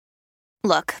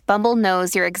Look, Bumble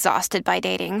knows you're exhausted by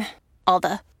dating. All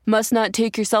the, must not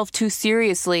take yourself too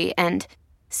seriously, and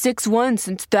 6'1"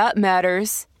 since that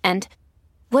matters. And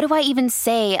what do I even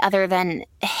say other than,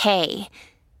 hey?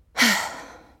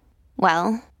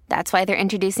 Well, that's why they're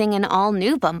introducing an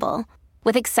all-new Bumble,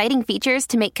 with exciting features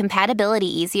to make compatibility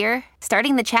easier,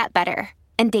 starting the chat better,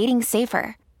 and dating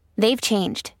safer. They've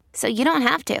changed, so you don't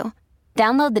have to.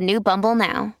 Download the new Bumble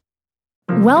now.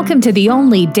 Welcome to the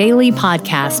only daily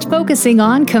podcast focusing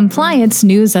on compliance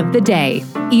news of the day.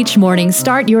 Each morning,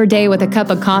 start your day with a cup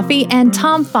of coffee and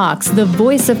Tom Fox, the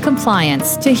voice of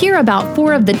compliance, to hear about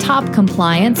 4 of the top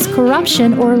compliance,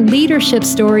 corruption, or leadership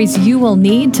stories you will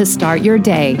need to start your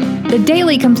day. The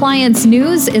Daily Compliance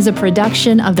News is a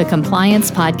production of the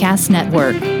Compliance Podcast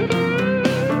Network.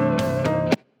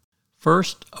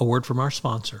 First, a word from our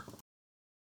sponsor.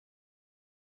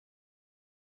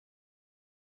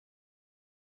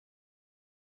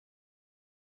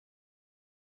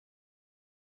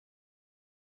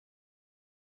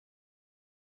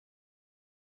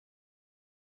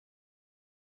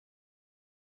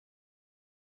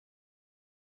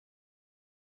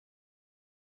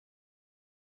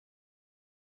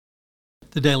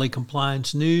 The Daily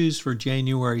Compliance News for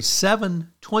January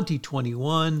 7,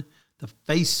 2021,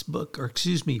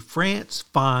 France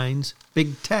fines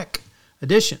Big Tech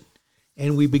edition.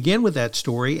 And we begin with that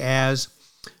story as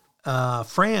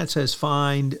France has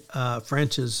fined,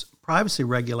 France's privacy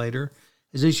regulator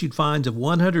has issued fines of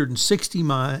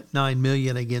 $169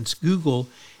 million against Google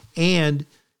and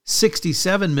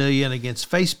 $67 million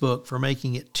against Facebook for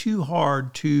making it too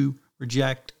hard to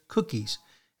reject cookies.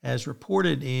 As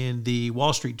reported in the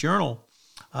Wall Street Journal,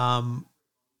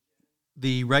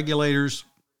 the regulators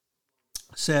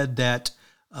said that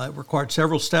it required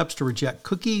several steps to reject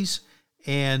cookies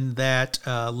and that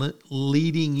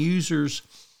leading users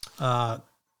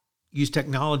use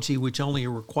technology which only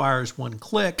requires one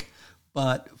click,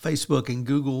 but Facebook and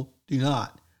Google do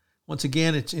not. Once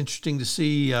again, it's interesting to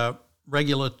see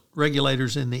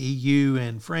regulators in the EU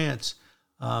and France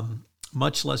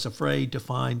much less afraid to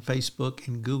fine Facebook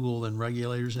and Google than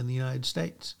regulators in the United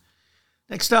States.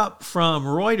 Next up, from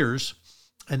Reuters,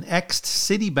 an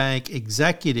ex-Citibank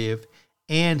executive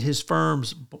and his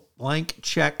firm's blank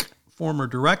check former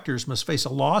directors must face a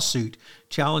lawsuit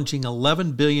challenging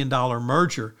 $11 billion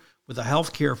merger with a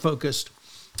healthcare-focused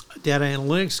data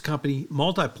analytics company,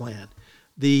 MultiPlan.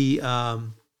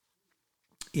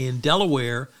 In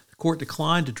Delaware, the court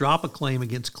declined to drop a claim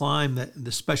against Climb, that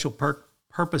the special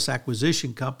purpose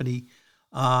acquisition company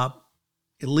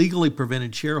illegally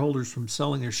prevented shareholders from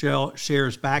selling their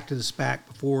shares back to the SPAC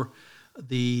before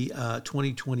the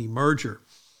 2020 merger.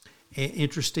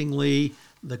 Interestingly,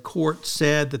 the court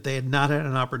said that they had not had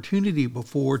an opportunity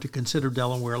before to consider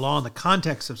Delaware law in the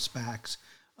context of SPACs,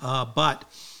 but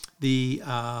the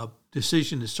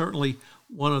decision is certainly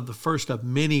one of the first of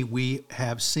many we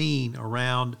have seen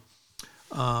around,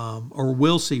 or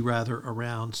will see rather,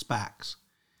 around SPACs.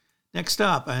 Next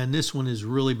up, and this one is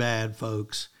really bad,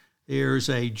 folks. There's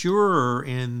a juror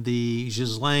in the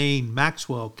Ghislaine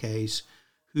Maxwell case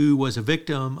who was a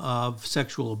victim of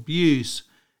sexual abuse,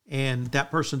 and that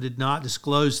person did not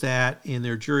disclose that in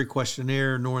their jury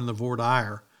questionnaire nor in the voir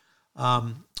dire.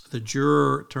 The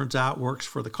juror, turns out, works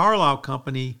for the Carlyle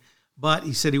Company, but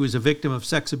he said he was a victim of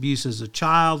sex abuse as a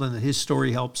child and that his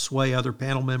story helped sway other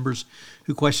panel members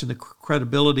who questioned the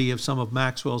credibility of some of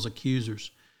Maxwell's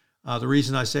accusers. The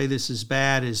reason I say this is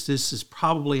bad is this is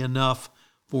probably enough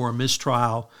for a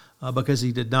mistrial because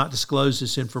he did not disclose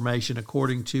this information.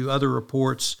 According to other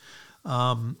reports,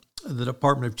 the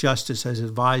Department of Justice has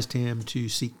advised him to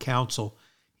seek counsel.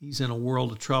 He's in a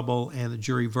world of trouble, and the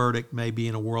jury verdict may be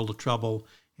in a world of trouble,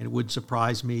 and it would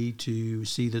surprise me to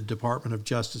see the Department of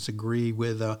Justice agree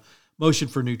with a motion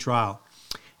for new trial.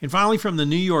 And finally, from the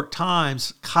New York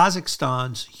Times,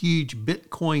 Kazakhstan's huge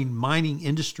Bitcoin mining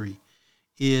industry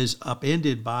is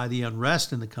upended by the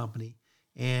unrest in the company.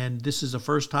 And this is the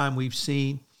first time we've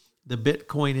seen the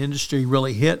Bitcoin industry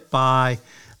really hit by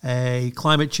a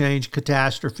climate change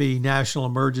catastrophe, national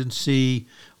emergency,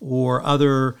 or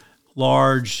other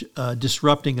large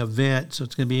disrupting event. So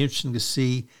it's going to be interesting to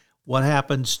see what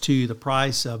happens to the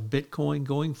price of Bitcoin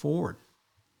going forward.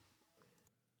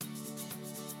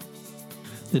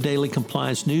 The Daily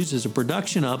Compliance News is a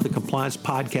production of the Compliance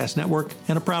Podcast Network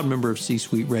and a proud member of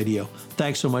C-Suite Radio.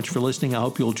 Thanks so much for listening. I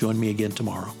hope you'll join me again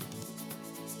tomorrow.